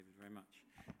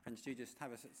Friends, do just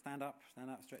have a stand up,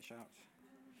 stretch out.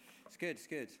 It's good, it's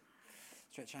good.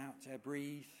 Stretch out,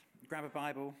 breathe, grab a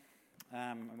Bible,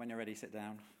 and when you're ready, sit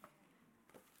down.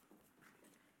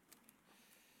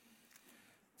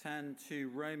 Turn to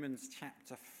Romans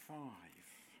chapter 5.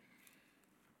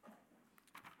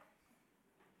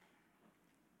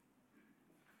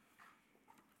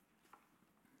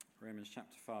 Romans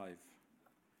chapter 5, and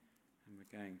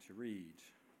we're going to read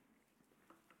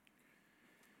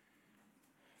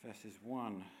verses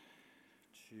 1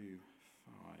 to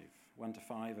 5. 1 to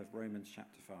 5 of Romans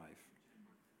chapter 5.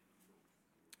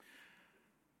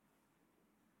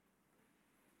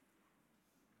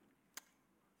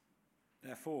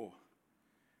 Therefore,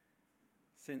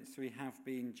 since we have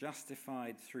been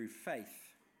justified through faith,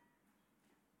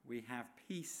 we have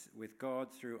peace with God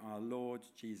through our Lord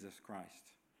Jesus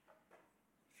Christ,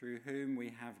 through whom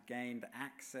we have gained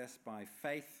access by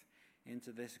faith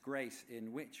into this grace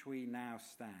in which we now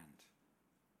stand.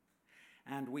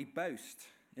 And we boast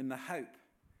in the hope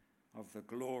of the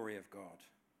glory of God.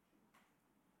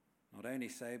 Not only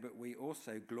so, but we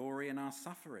also glory in our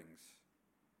sufferings,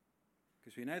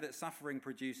 because we know that suffering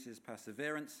produces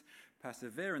perseverance,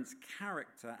 perseverance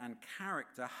character, and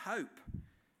character hope.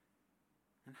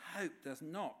 And hope does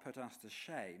not put us to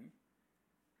shame,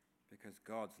 because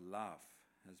God's love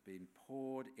has been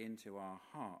poured into our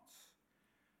hearts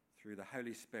through the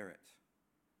Holy Spirit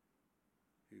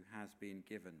who has been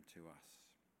given to us.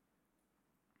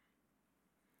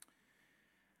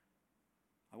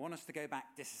 I want us to go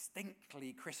back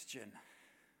distinctly Christian.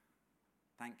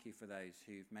 Thank you for those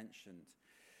who've mentioned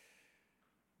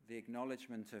the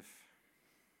acknowledgement of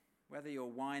whether you're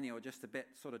whiny or just a bit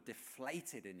sort of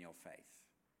deflated in your faith.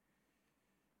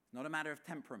 It's not a matter of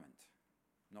temperament.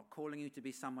 I'm not calling you to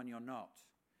be someone you're not.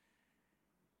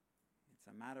 It's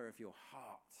a matter of your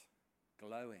heart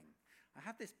glowing. I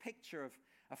have this picture of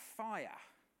a fire,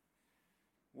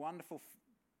 wonderful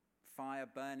fire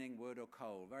burning wood or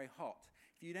coal, very hot.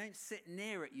 If you don't sit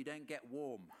near it, you don't get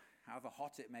warm, however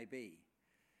hot it may be.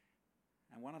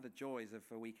 And one of the joys of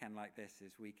a weekend like this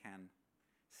is we can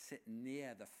sit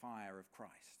near the fire of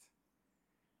Christ.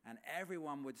 And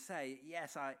everyone would say,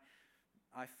 yes,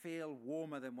 I feel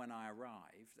warmer than when I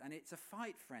arrived. And it's a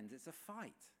fight, friends, it's a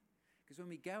fight. Because when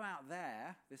we go out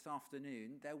there this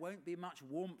afternoon, there won't be much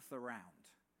warmth around.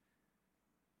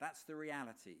 That's the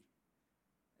reality.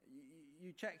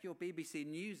 You check your BBC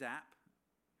News app,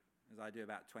 as I do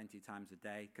about 20 times a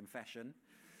day, confession.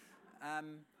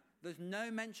 There's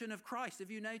no mention of Christ.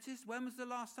 Have you noticed? When was the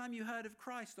last time you heard of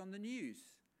Christ on the news?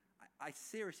 I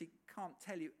seriously can't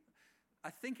tell you.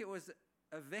 I think it was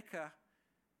a vicar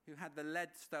who had the lead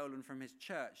stolen from his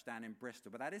church down in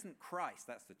Bristol. But that isn't Christ,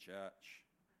 that's the church.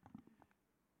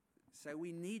 So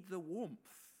we need the warmth.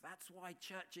 That's why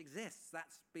church exists.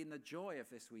 That's been the joy of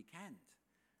this weekend.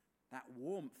 That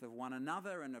warmth of one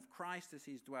another and of Christ as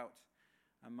he's dwelt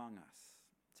among us.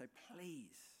 So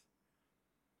please,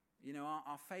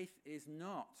 our faith is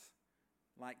not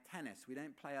like tennis. We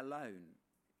don't play alone.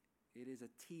 It is a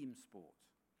team sport.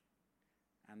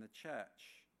 And the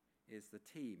church is the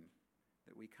team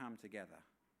that we come together.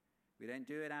 We don't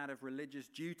do it out of religious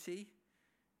duty.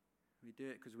 We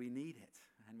do it because we need it.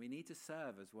 And we need to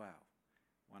serve as well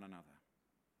one another.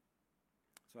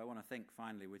 So I want to think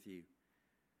finally with you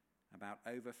about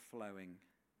overflowing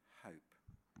hope.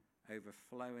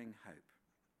 Overflowing hope.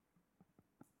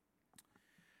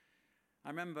 I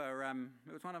remember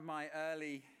it was one of my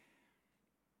early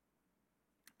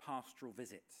pastoral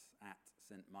visits at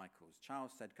St. Michael's.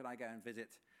 Charles said, could I go and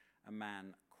visit a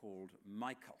man called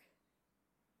Michael?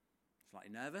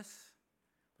 Slightly nervous,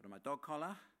 put on my dog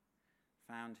collar,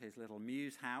 found his little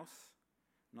mews house,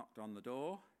 knocked on the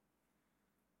door.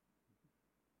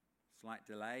 Slight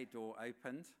delay, door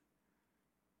opened.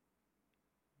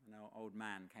 An old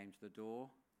man came to the door,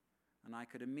 and I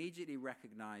could immediately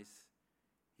recognize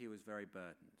he was very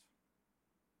burdened.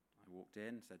 I walked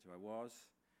in, said who I was,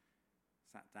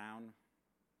 sat down.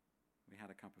 We had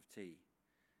a cup of tea.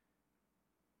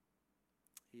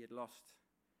 He had lost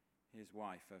his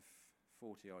wife of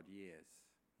 40-odd years.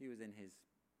 He was in his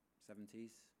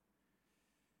 70s.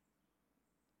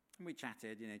 And we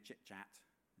chatted, chit-chat,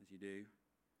 as you do.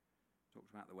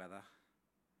 Talked about the weather.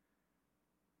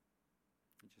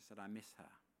 He just said, I miss her.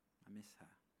 I miss her.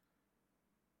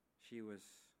 She was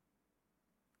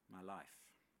my life.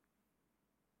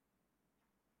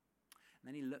 And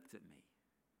then he looked at me.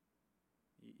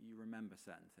 You remember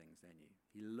certain things, don't you?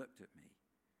 He looked at me.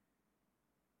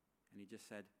 And he just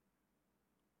said,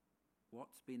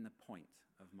 what's been the point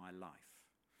of my life?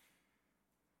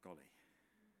 Golly.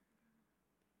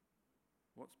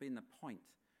 What's been the point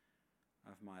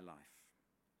of my life?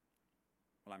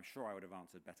 Well, I'm sure I would have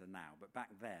answered better now, but back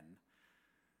then,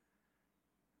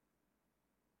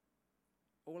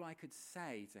 all I could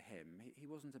say to him, he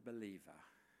wasn't a believer,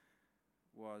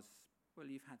 was, well,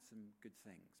 you've had some good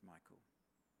things, Michael.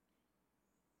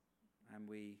 And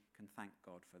we can thank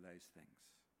God for those things.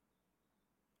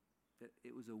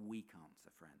 It was a weak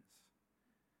answer, friends.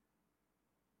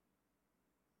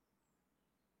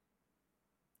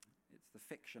 It's the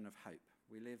fiction of hope.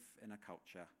 We live in a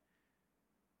culture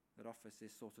that offers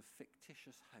this sort of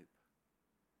fictitious hope.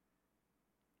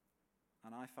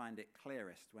 And I find it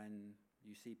clearest when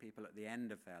you see people at the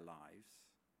end of their lives,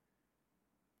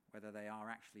 whether they are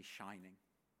actually shining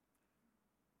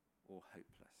or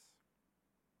hopeless.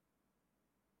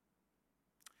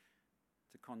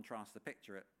 To contrast the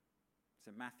picture at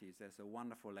St. Matthew's, there's a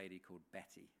wonderful lady called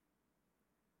Betty.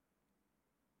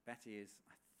 Betty is,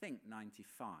 I think,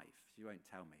 95. She won't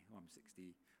tell me. Oh, I'm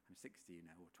 60,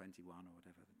 or 21 or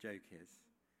whatever the joke is.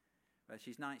 But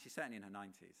she's certainly in her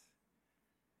 90s.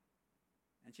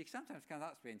 And she sometimes comes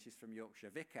up to me, and she's from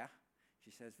Yorkshire. Vicar,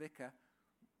 she says, Vicar,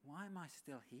 why am I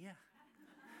still here?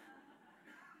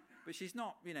 But she's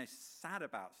not, sad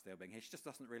about still being here. She just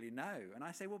doesn't really know. And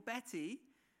I say, well, Betty,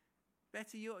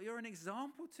 you're an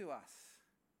example to us.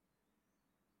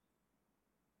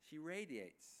 She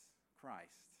radiates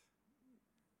Christ.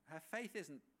 Her faith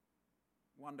isn't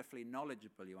wonderfully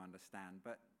knowledgeable, you understand,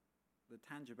 but the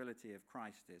tangibility of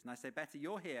Christ is. And I say, Betty,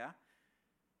 you're here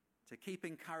to keep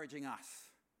encouraging us.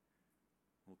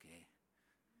 Okay,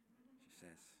 she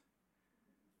says.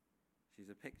 She's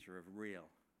a picture of real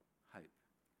hope.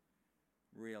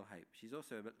 Real hope. She's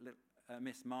also a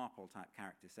Miss Marple type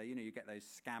character. So, you get those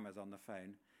scammers on the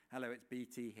phone. Hello, it's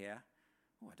BT here.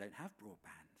 Oh, I don't have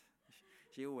broadband.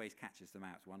 She always catches them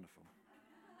out. It's wonderful.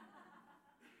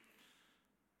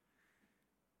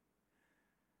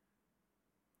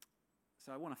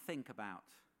 So I want to think about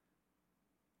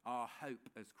our hope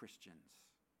as Christians.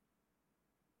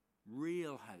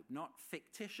 Real hope, not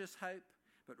fictitious hope,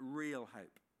 but real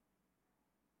hope.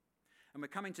 And we're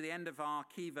coming to the end of our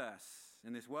key verse.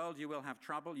 In this world you will have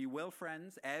trouble. You will,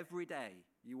 friends. Every day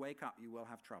you wake up, you will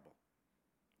have trouble.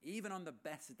 Even on the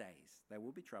best days, there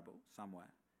will be trouble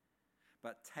somewhere.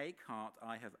 But take heart,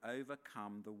 I have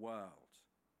overcome the world.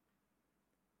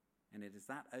 And it is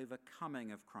that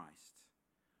overcoming of Christ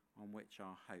on which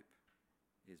our hope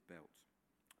is built.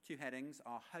 Two headings.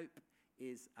 Our hope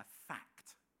is a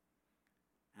fact,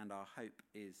 and our hope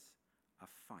is a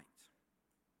fight.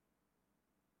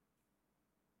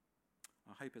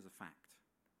 Our hope is a fact.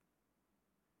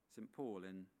 St. Paul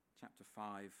in chapter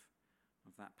 5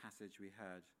 of that passage we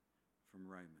heard from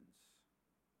Romans.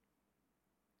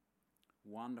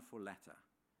 Wonderful letter.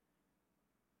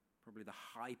 Probably the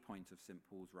high point of St.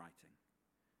 Paul's writing.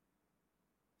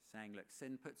 Saying, look,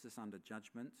 sin puts us under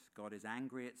judgment. God is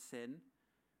angry at sin.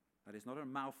 That is not a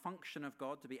malfunction of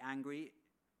God to be angry.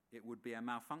 It would be a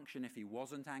malfunction if he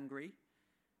wasn't angry.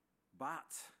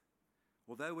 But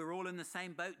although we're all in the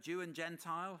same boat, Jew and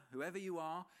Gentile, whoever you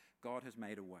are, God has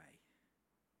made a way.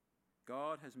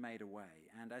 God has made a way.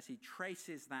 And as he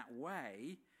traces that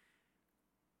way,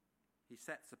 he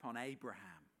sets upon Abraham.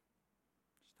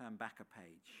 Just turn back a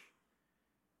page.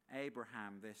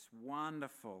 Abraham, this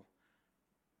wonderful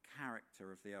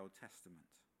character of the Old Testament.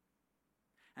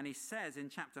 And he says in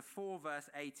chapter 4, verse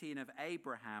 18 of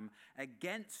Abraham,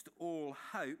 against all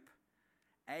hope,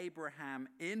 Abraham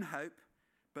in hope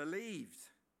believed,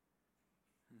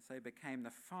 and so became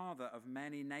the father of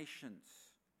many nations.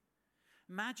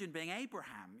 Imagine being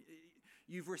Abraham.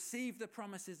 You've received the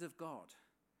promises of God,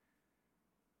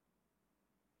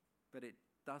 but it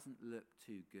doesn't look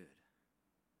too good.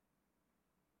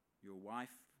 Your wife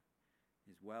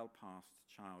is well past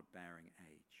childbearing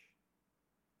age,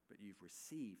 but you've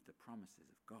received the promises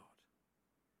of God.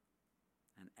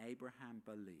 And Abraham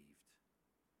believed,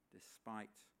 despite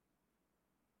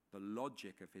the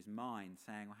logic of his mind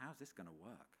saying, well, how's this going to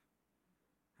work?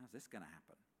 How's this going to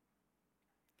happen?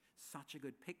 Such a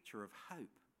good picture of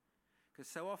hope. Because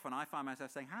so often I find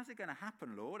myself saying, how's it going to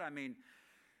happen, Lord? I mean,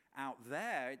 out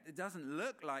there, it doesn't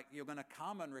look like you're going to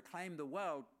come and reclaim the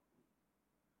world.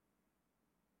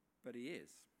 But he is.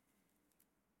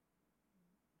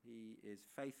 He is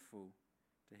faithful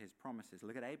to his promises.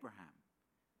 Look at Abraham.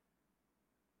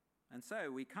 And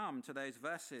so we come to those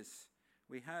verses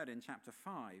we heard in chapter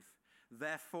 5.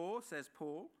 Therefore, says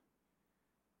Paul,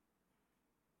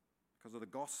 because of the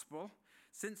gospel,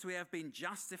 since we have been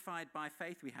justified by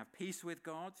faith, we have peace with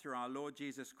God through our Lord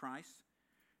Jesus Christ,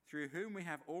 through whom we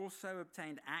have also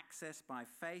obtained access by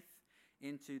faith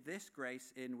into this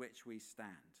grace in which we stand.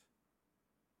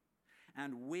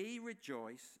 and we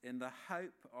rejoice in the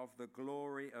hope of the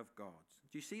glory of God.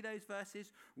 Do you see those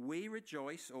verses? We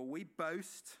rejoice, or we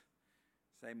boast,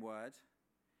 same word,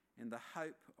 in the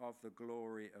hope of the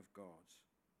glory of God.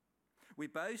 We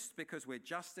boast because we're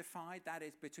justified. That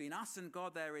is, between us and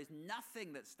God, there is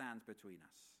nothing that stands between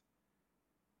us.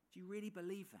 Do you really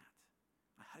believe that?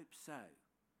 I hope so.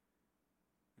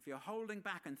 If you're holding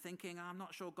back and thinking, I'm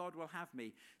not sure God will have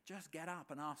me, just get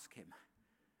up and ask him.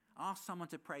 Ask someone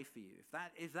to pray for you.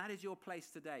 If that is your place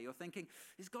today, you're thinking,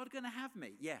 is God going to have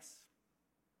me? Yes.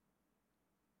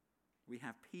 We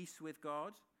have peace with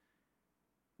God.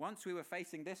 Once we were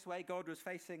facing this way, God was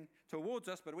facing towards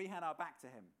us, but we had our back to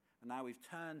him. And now we've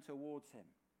turned towards him.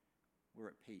 We're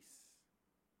at peace.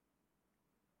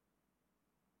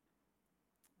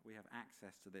 We have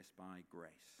access to this by grace,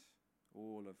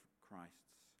 all of Christ's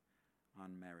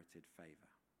unmerited favor.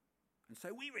 And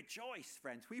so we rejoice,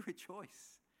 friends. We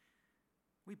rejoice.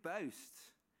 We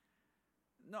boast.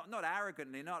 Not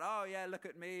arrogantly, not, oh yeah, look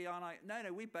at me.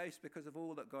 No, we boast because of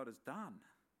all that God has done.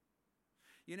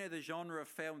 You know the genre of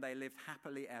film, they lived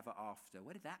happily ever after.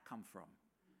 Where did that come from?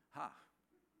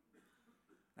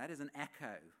 That is an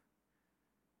echo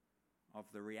of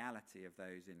the reality of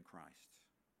those in Christ.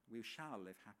 We shall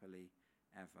live happily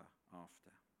ever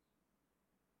after.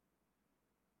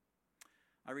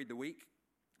 I read The Week,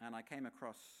 and I came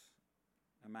across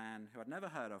a man who I'd never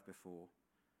heard of before,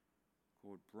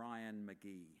 called Brian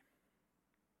McGee.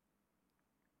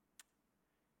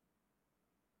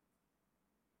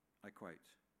 I quote,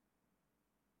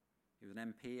 he was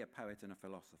an MP, a poet, and a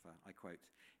philosopher. I quote,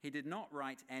 he did not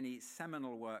write any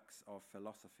seminal works of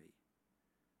philosophy,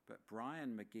 but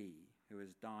Brian McGee, who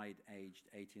has died aged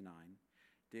 89,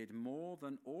 did more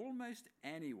than almost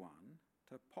anyone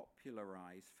to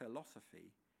popularize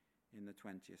philosophy in the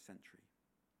 20th century.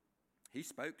 He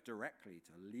spoke directly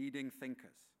to leading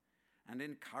thinkers and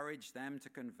encouraged them to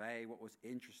convey what was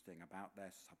interesting about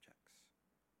their subjects.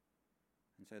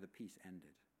 And so the piece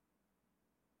ended.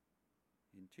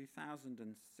 In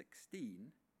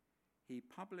 2016, he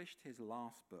published his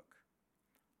last book,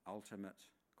 Ultimate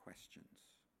Questions.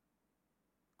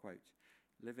 Quote,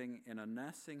 living in a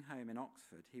nursing home in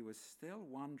Oxford, he was still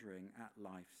wondering at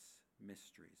life's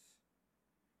mysteries.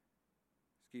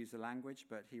 Excuse the language,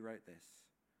 but he wrote this.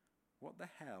 What the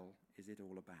hell is it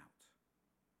all about?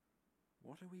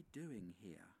 What are we doing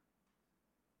here?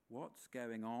 What's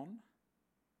going on?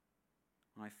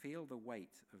 I feel the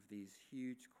weight of these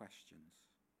huge questions,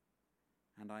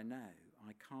 and I know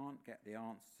I can't get the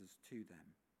answers to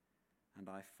them, and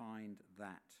I find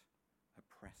that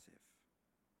oppressive.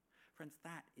 Friends,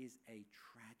 that is a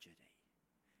tragedy.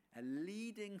 A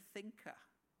leading thinker,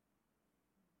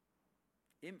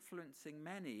 influencing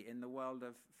many in the world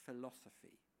of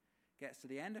philosophy, gets to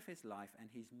the end of his life and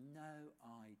he's no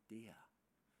idea.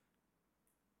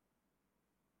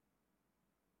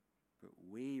 But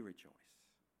we rejoice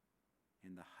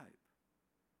in the hope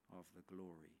of the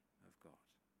glory of God.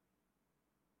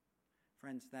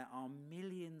 Friends, there are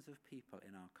millions of people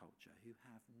in our culture who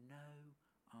have no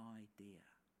idea.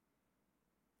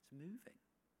 It's moving.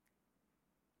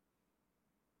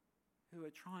 Who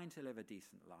are trying to live a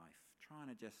decent life, trying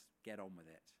to just get on with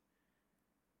it.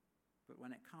 But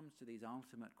when it comes to these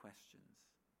ultimate questions,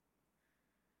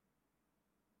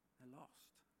 they're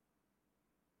lost.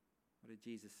 What did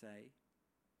Jesus say?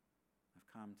 I've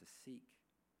come to seek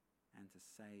and to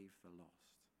save the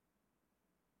lost.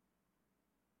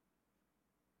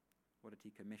 What did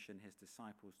he commission his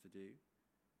disciples to do?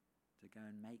 To go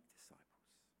and make disciples.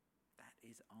 That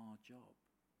is our job.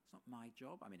 It's not my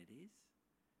job. I mean, it is.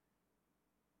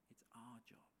 It's our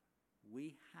job.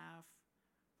 We have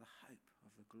the hope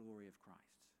of the glory of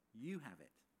Christ. You have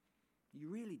it. You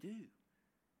really do.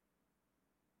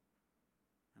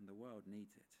 And the world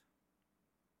needs it.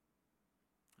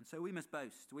 And so we must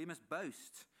boast. We must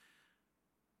boast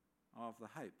of the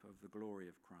hope of the glory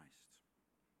of Christ.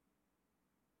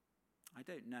 I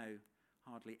don't know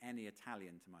hardly any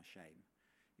Italian, to my shame,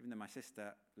 even though my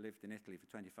sister lived in Italy for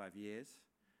 25 years.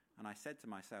 And I said to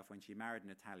myself when she married an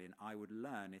Italian, I would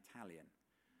learn Italian.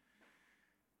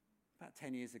 About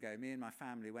 10 years ago, me and my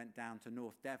family went down to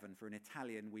North Devon for an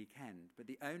Italian weekend. But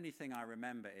the only thing I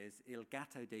remember is Il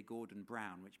gatto di Gordon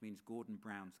Brown, which means Gordon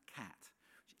Brown's cat,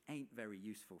 which ain't very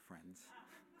useful, friends. I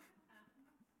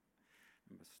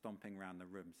remember stomping around the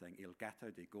room saying Il gatto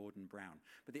di Gordon Brown.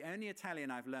 But the only Italian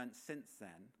I've learnt since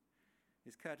then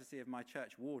is courtesy of my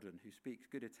church warden, who speaks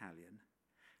good Italian.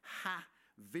 Ha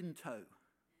vinto.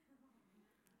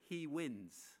 He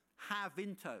wins. Ha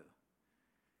vinto.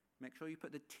 Make sure you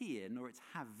put the T in, or it's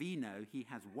ha vino, he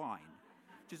has wine,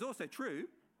 which is also true.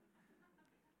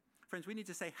 Friends, we need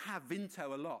to say ha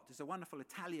vinto a lot. It's a wonderful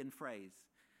Italian phrase,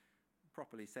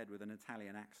 properly said with an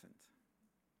Italian accent.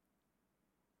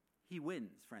 He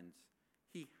wins, friends.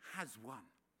 He has won.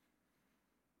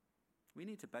 We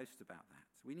need to boast about that.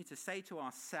 We need to say to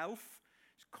ourselves,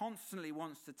 who constantly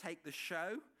wants to take the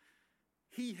show,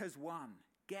 he has won.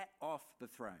 Get off the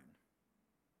throne.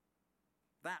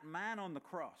 That man on the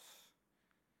cross,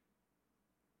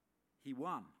 he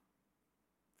won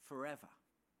forever.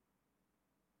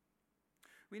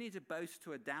 We need to boast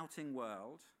to a doubting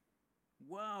world,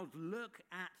 look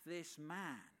at this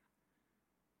man.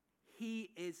 He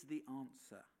is the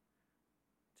answer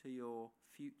to your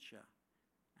future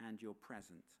and your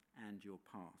present and your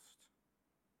past.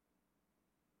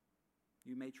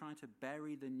 You may try to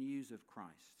bury the news of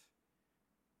Christ,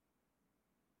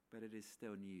 but it is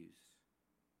still news.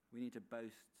 We need to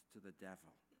boast to the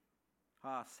devil.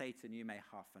 Satan, you may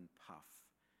huff and puff.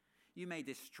 You may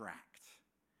distract.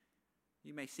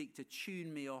 You may seek to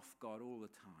tune me off, God, all the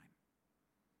time.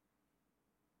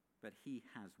 But he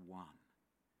has won.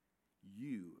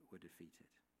 You were defeated.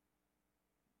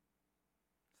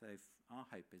 So our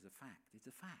hope is a fact. It's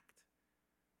a fact.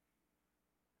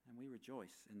 And we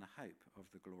rejoice in the hope of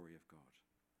the glory of God.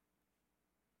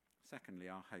 Secondly,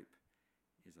 our hope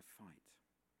is a fight.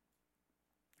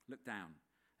 Look down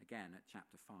again at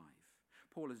chapter 5.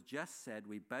 Paul has just said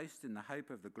we boast in the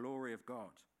hope of the glory of God.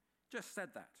 Just said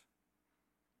that.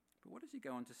 But what does he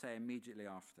go on to say immediately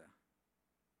after?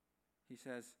 He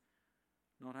says,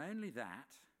 not only that,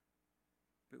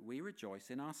 but we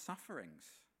rejoice in our sufferings,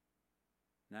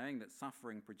 knowing that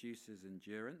suffering produces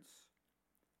endurance,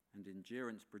 and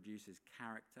endurance produces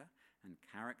character, and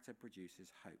character produces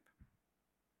hope.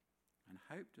 And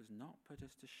hope does not put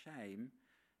us to shame,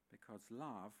 because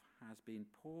love has been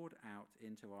poured out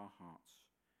into our hearts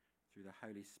through the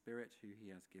Holy Spirit who he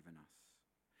has given us.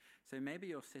 So maybe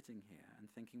you're sitting here and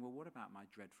thinking, well, what about my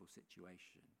dreadful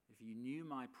situation? If you knew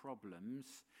my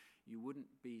problems, you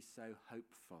wouldn't be so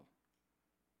hopeful.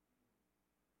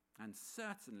 And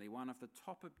certainly one of the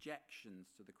top objections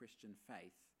to the Christian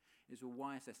faith is, well,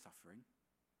 why is there suffering?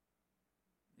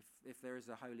 If there is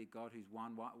a holy God who's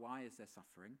won, why is there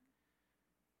suffering?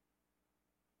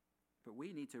 But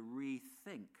we need to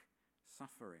rethink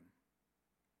suffering.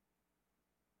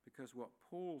 Because what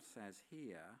Paul says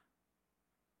here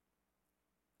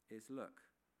is, look,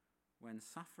 when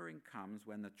suffering comes,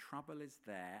 when the trouble is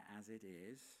there as it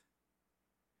is,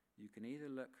 you can either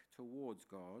look towards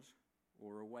God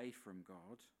or away from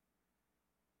God.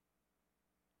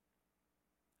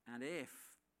 And if,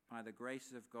 by the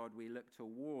grace of God, we look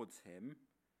towards him,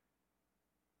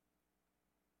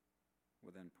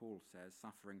 well, then Paul says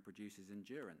suffering produces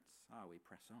endurance. We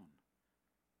press on.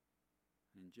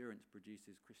 And endurance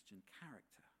produces Christian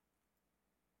character.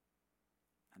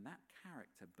 And that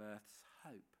character births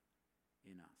hope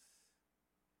in us.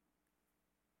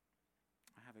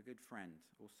 I have a good friend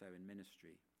also in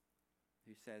ministry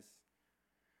who says,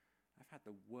 I've had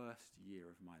the worst year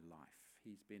of my life.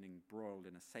 He's been embroiled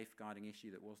in a safeguarding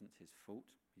issue that wasn't his fault.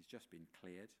 He's just been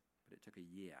cleared, but it took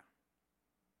a year.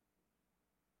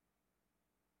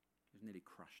 He was nearly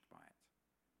crushed by it.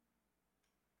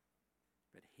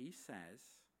 But he says,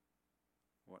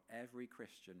 what every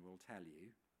Christian will tell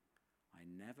you, I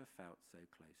never felt so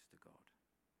close to God.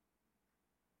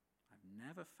 I've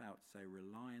never felt so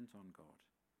reliant on God.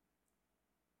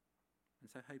 And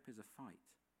so hope is a fight.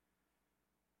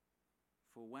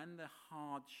 For when the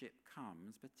hardship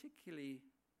comes, particularly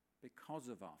because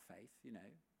of our faith,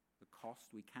 the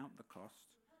cost, we count the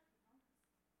cost,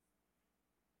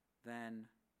 then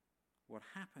what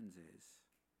happens is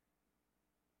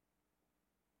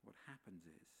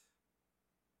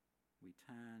we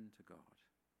turn to God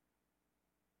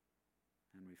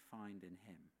and we find in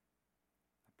him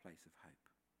a place of hope.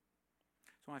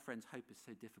 So my friends, hope is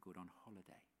so difficult on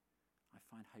holiday. I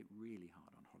find hope really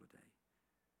hard on holiday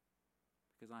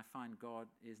because I find God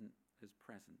isn't as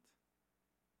present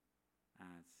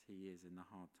as he is in the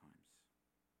hard times.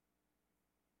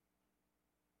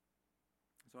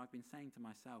 So I've been saying to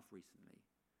myself recently,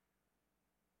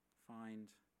 find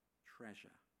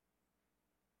treasure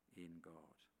in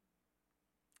God.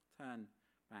 Turn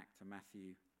back to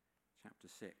Matthew chapter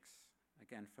 6.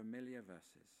 Again, familiar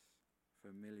verses.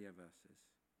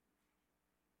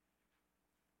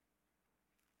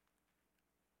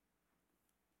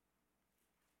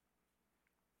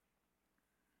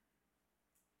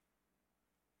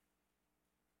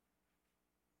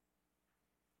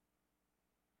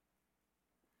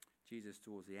 Jesus,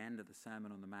 towards the end of the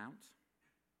Sermon on the Mount,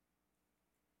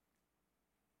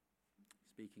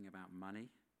 speaking about money,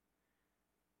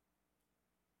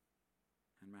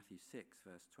 and in Matthew 6,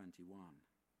 verse 21.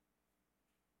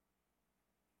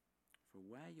 For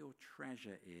where your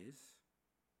treasure is,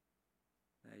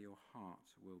 there your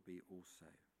heart will be also.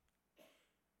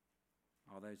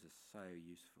 Oh, those are so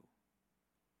useful.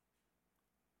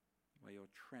 Where your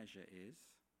treasure is.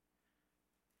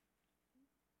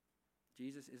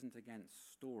 Jesus isn't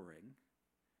against storing,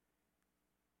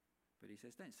 but he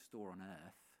says don't store on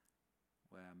earth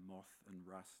where moth and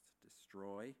rust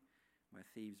destroy, where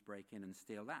thieves break in and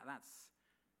steal. That's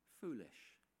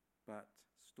foolish, but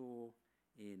store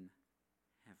in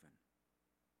heaven.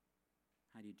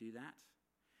 How do you do that?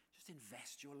 Just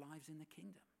invest your lives in the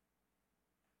kingdom.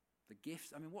 The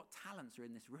gifts, what talents are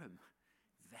in this room?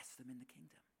 Invest them in the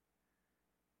kingdom.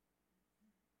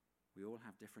 We all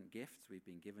have different gifts. We've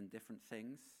been given different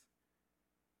things.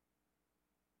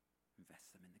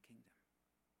 Invest them in the kingdom.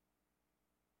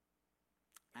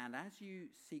 And as you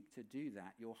seek to do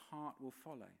that, your heart will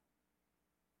follow.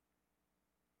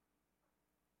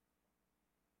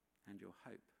 And your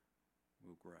hope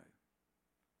will grow.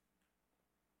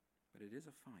 But it is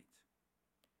a fight.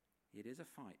 It is a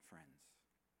fight, friends,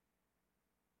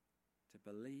 to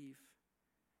believe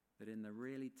that in the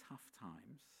really tough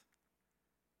times,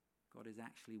 God is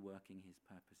actually working his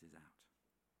purposes out.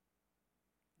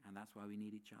 And that's why we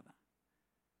need each other.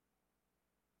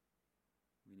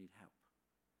 We need help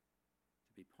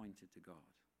to be pointed to God,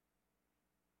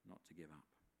 not to give up.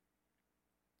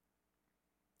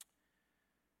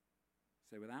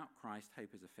 So without Christ,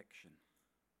 hope is a fiction.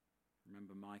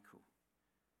 Remember Michael,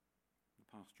 the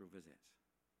pastoral visit.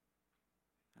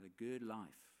 Had a good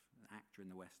life, an actor in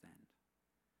the West End.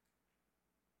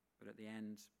 But at the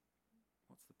end,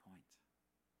 what's the point?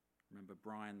 Remember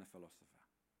Brian the philosopher.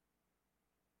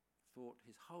 Thought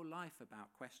his whole life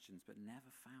about questions, but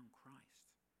never found Christ.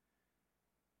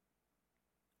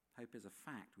 Hope is a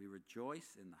fact. We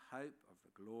rejoice in the hope of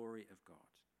the glory of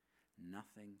God.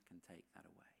 Nothing can take that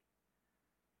away.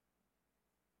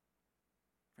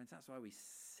 Friends, that's why we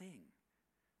sing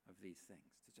of these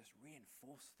things, to just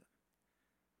reinforce them.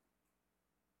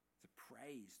 To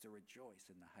praise, to rejoice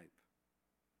in the hope.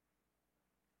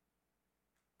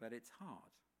 But it's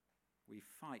hard. We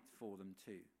fight for them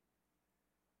too.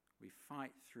 We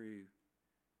fight through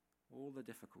all the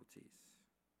difficulties.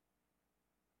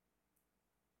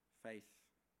 Faith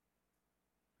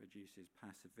produces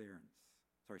perseverance.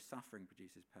 Suffering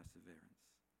produces perseverance.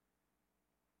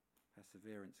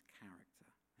 Perseverance, character.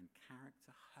 And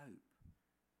character, hope,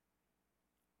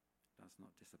 does not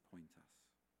disappoint us.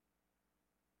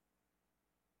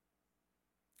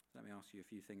 Let me ask you a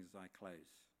few things as I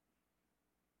close.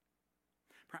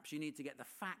 Perhaps you need to get the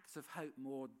facts of hope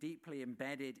more deeply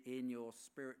embedded in your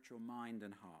spiritual mind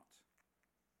and heart.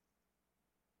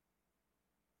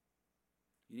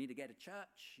 You need to get to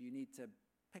church. You need to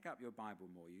pick up your Bible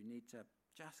more. You need to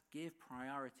just give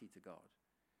priority to God.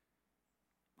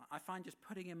 I find just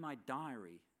putting in my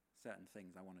diary certain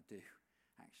things I want to do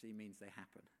actually means they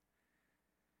happen.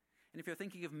 And if you're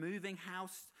thinking of moving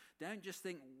house, don't just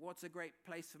think, what's a great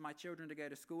place for my children to go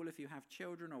to school if you have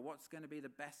children, or what's going to be the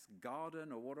best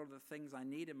garden, or what are the things I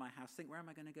need in my house. Think, where am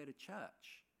I going to go to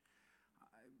church?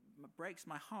 It breaks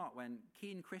my heart when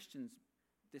keen Christians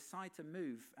decide to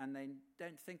move and they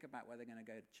don't think about where they're going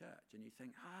to go to church. And you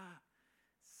think,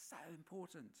 so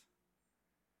important.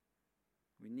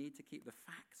 We need to keep the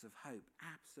facts of hope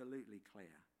absolutely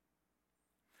clear.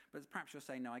 But perhaps you're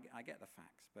saying, no, I get the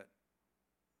facts, but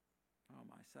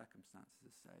my circumstances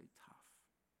are so tough.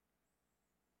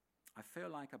 I feel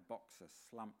like a boxer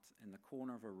slumped in the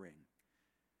corner of a ring,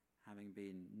 having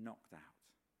been knocked out.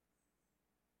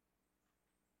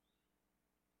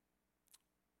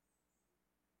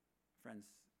 Friends,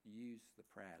 use the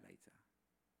prayer later,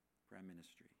 prayer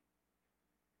ministry.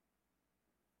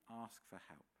 Ask for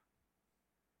help.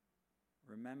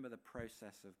 Remember the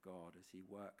process of God as he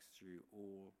works through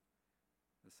all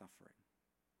the suffering.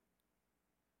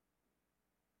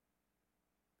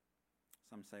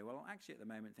 Some say, well, actually at the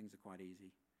moment things are quite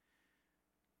easy.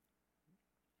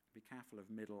 Be careful of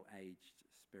middle-aged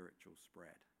spiritual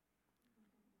spread.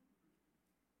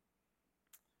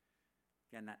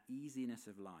 Again, that easiness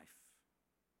of life.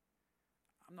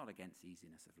 I'm not against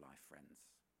easiness of life, friends,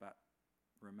 but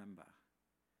remember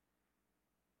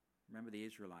the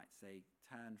Israelites, they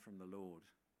turned from the Lord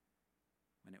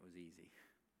when it was easy.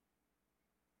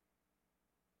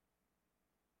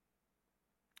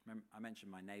 I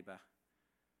mentioned my neighbour.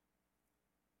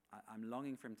 I'm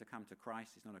longing for him to come to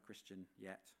Christ. He's not a Christian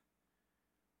yet.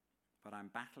 But I'm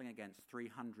battling against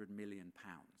 £300 million.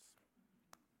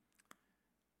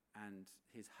 And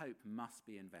his hope must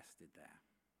be invested there.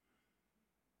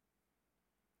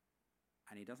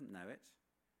 And he doesn't know it.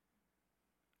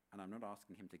 And I'm not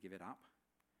asking him to give it up,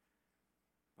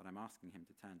 but I'm asking him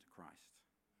to turn to Christ.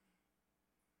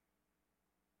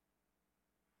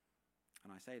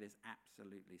 And I say this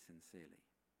absolutely sincerely.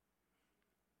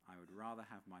 I would rather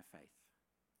have my faith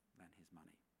than his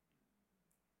money.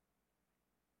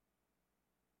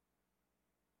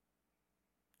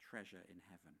 Treasure in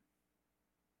heaven.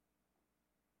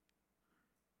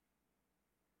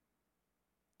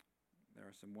 There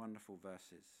are some wonderful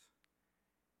verses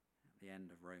at the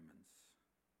end of Romans.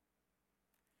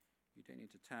 You don't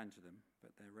need to turn to them,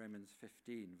 but they're Romans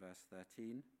 15, verse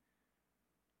 13.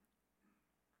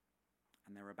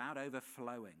 And they're about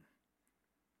overflowing.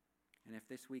 And if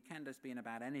this weekend has been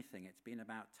about anything, it's been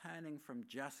about turning from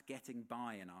just getting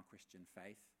by in our Christian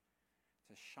faith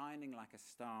to shining like a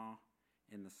star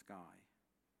in the sky.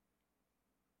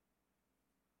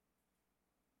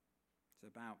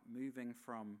 It's about moving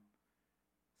from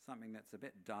something that's a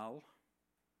bit dull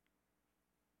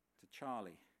to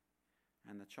Charlie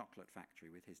and the chocolate factory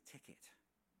with his ticket.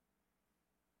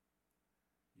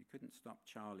 You couldn't stop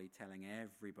Charlie telling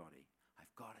everybody,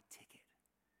 I've got a ticket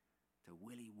to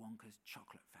Willy Wonka's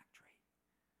chocolate factory.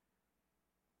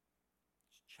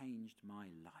 It's changed my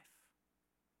life.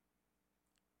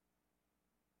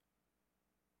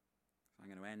 So I'm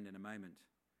going to end in a moment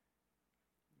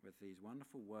with these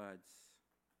wonderful words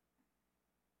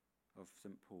of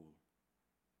St. Paul.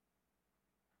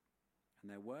 And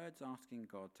they're words asking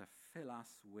God to fill us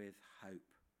with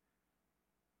hope.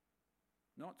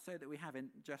 Not so that we have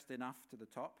just enough to the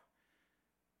top,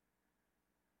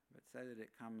 but so that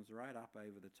it comes right up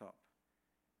over the top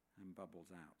and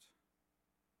bubbles out.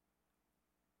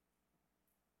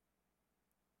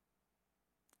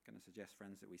 I'm going to suggest,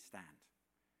 friends, that we stand.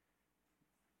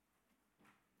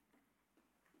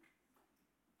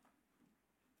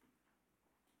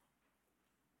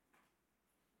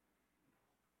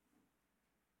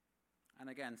 And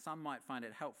again, some might find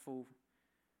it helpful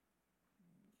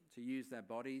to use their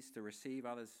bodies to receive.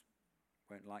 Others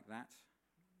won't like that,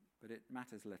 but it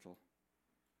matters little.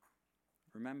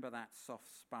 Remember that soft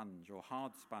sponge or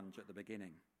hard sponge at the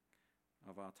beginning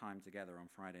of our time together on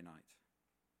Friday night.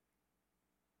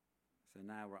 So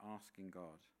now we're asking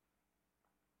God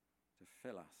to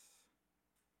fill us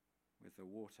with the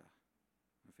water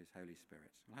of his Holy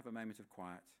Spirit. We'll have a moment of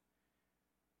quiet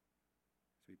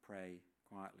as we pray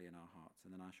quietly in our hearts,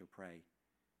 and then I shall pray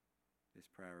this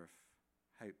prayer of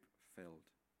hope-filled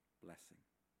blessing.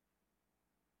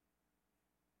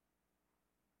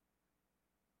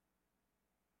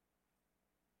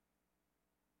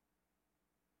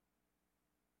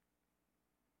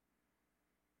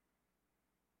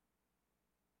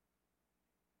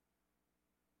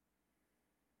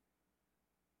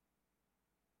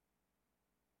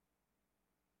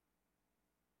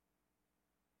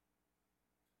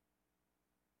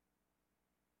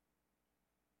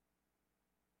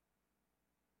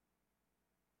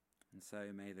 And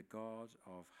so may the God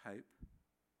of hope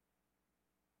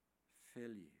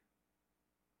fill you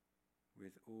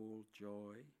with all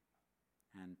joy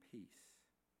and peace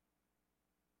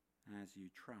as you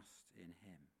trust in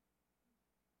him,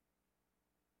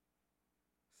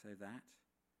 so that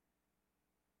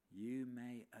you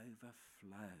may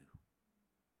overflow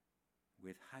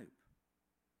with hope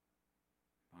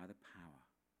by the power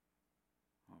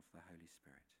of the Holy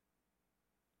Spirit.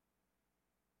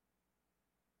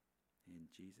 In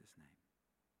Jesus' name.